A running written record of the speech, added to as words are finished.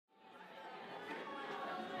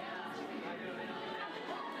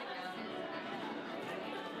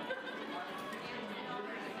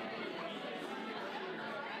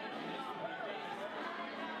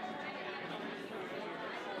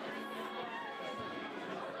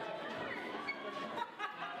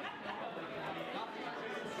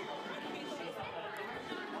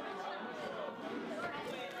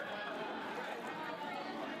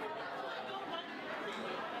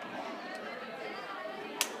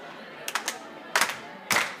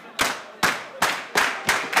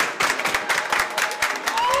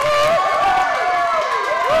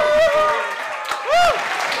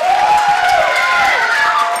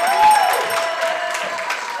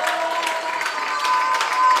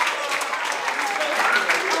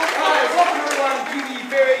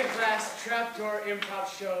Trap Door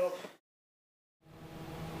Improv show.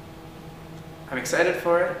 I'm excited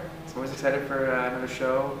for it. I'm always excited for another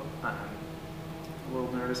show. I'm a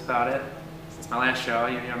little nervous about it. It's my last show,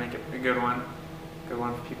 you know, make it a good one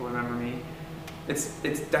for people to remember me. It's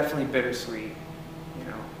definitely bittersweet, you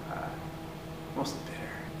know, mostly bitter.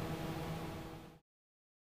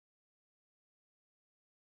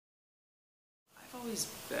 I've always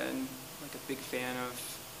been like a big fan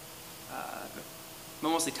of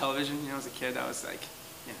mostly television. You know, as a kid, that was like,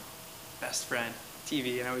 you know, best friend,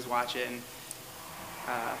 TV, and I always watch it. And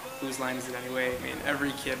Whose Line Is It Anyway? I mean,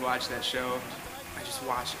 every kid watched that show. I just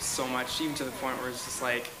watched it so much, even to the point where it's just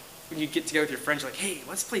like, when you get together with your friends, you're like, hey,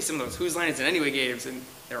 let's play some of those Whose Line Is It Anyway games, and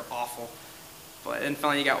they're awful. But then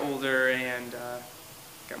finally got older and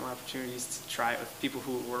got more opportunities to try it with people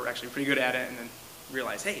who were actually pretty good at it, and then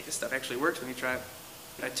realized, hey, this stuff actually works when you try it.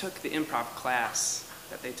 I took the improv class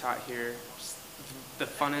that they taught here, just the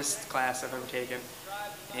funnest class I've ever taken,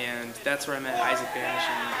 and that's where I met Isaac Banish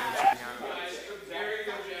and Cipriano.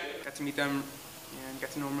 Got to meet them and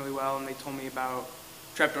got to know them really well, and they told me about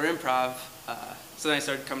Trap Door Improv. So then I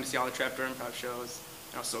started coming to see all the Trap Door Improv shows,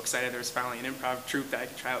 and I was so excited there was finally an improv troupe that I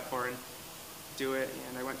could try out for and do it.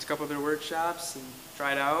 And I went to a couple of their workshops and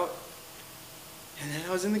tried out, and then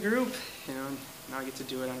I was in the group, you know, and now I get to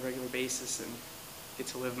do it on a regular basis and get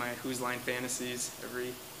to live my Whose Line fantasies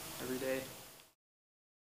every day.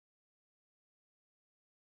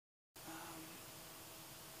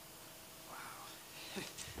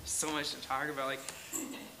 So much to talk about. Like,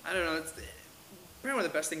 I don't know, it's probably one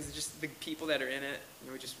of the best things is just the people that are in it.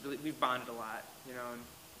 You know, we've bonded a lot, you know, and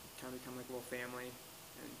kind of become like a little family.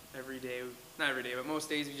 And every day, not every day, but most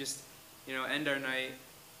days we just, you know, end our night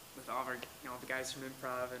with all of our, you know, the guys from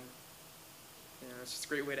improv, and you know, it's just a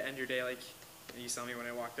great way to end your day. Like, you saw me when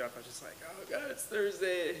I walked up, I was just like, oh God, it's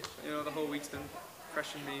Thursday. You know, the whole week's been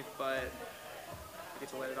crushing me, but I get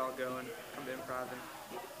to let it all go and come to improv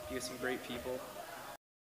and be with some great people.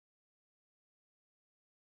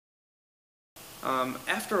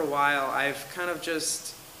 After a while, I've kind of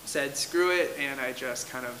just said screw it, and I just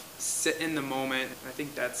kind of sit in the moment. And I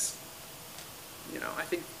think that's, you know, I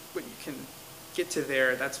think when you can get to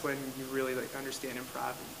there, that's when you really like understand improv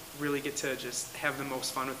and really get to just have the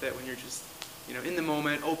most fun with it, when you're just, you know, in the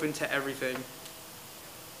moment, open to everything.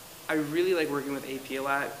 I really like working with AP a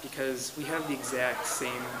lot because we have the exact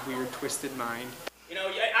same weird, twisted mind. You know,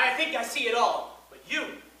 I think I see it all, but you're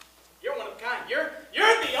one of a kind. You're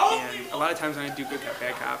the only one. And a lot of times when I do good cop,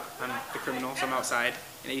 bad cop, I'm the criminal, so I'm outside,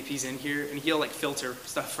 and AP's in here, and he'll like filter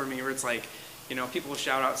stuff for me where it's like, you know, people will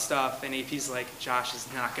shout out stuff, and AP's like, Josh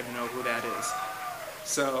is not gonna know who that is.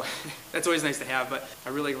 So that's always nice to have, but I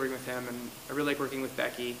really like working with him, and I really like working with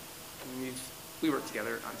Becky. And we work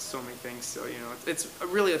together on so many things, so you know, it's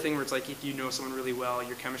really a thing where it's like, if you know someone really well,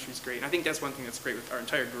 your chemistry's great, and I think that's one thing that's great with our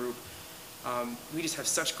entire group. We just have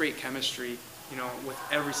such great chemistry, you know, with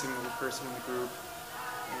every single person in the group.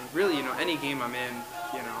 And really, you know, any game I'm in,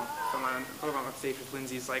 you know, if I'm on stage with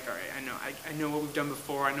Lindsay, it's like, all right, I know what we've done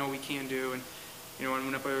before, I know what we can do, and you know, when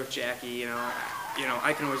I'm up there with Jackie, you know,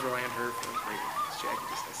 I can always rely on her for great things. Jackie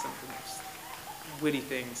just does something, just witty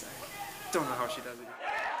things. I don't know how she does it.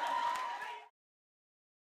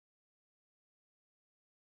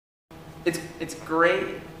 It's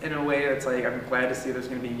great in a way that's like, I'm glad to see there's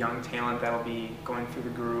going to be young talent that'll be going through the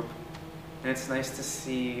group. And it's nice to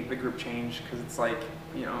see the group change, because it's like,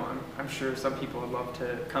 you know, I'm sure some people would love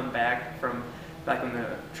to come back from back when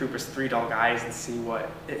the troupe was 3 dull guys and see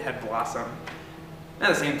what it had blossomed. And at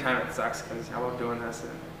the same time, it sucks because I love doing this.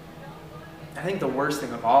 And I think the worst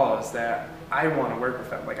thing of all is that I want to work with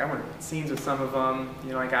them. Like, I want to do scenes with some of them.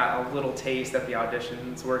 You know, I got a little taste at the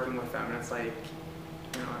auditions working with them, and it's like,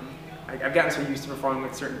 you know, I've gotten so used to performing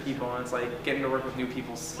with certain people, and it's like getting to work with new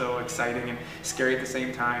people is so exciting and scary at the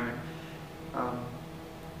same time.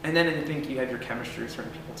 And then I think you have your chemistry with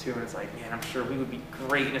certain people too, and it's like, man, I'm sure we would be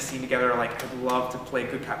great in a scene together. Like, I'd love to play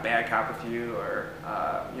good cop, bad cop with you, or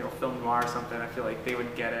you know, film noir or something. I feel like they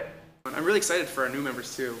would get it. I'm really excited for our new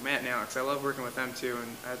members too, Matt and Alex. I love working with them too,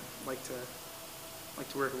 and I'd like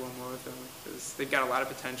to work a little more with them because they've got a lot of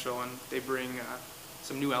potential, and they bring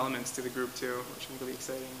some new elements to the group too, which I think will be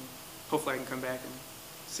exciting. Hopefully I can come back and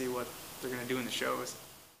see what they're going to do in the shows.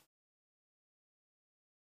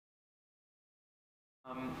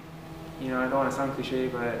 You know, I don't want to sound cliche,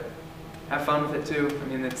 but have fun with it too. I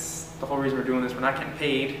mean, it's the whole reason we're doing this. We're not getting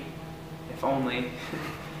paid, if only.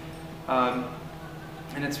 And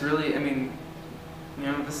it's really, I mean, you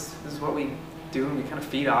know, this is what we do, and we kind of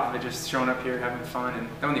feed off of it, just showing up here, having fun. And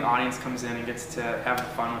then when the audience comes in and gets to have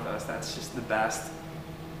fun with us, that's just the best.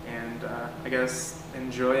 And I guess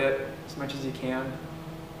enjoy it as much as you can.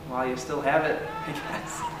 while you still have it, I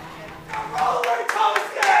guess. Roller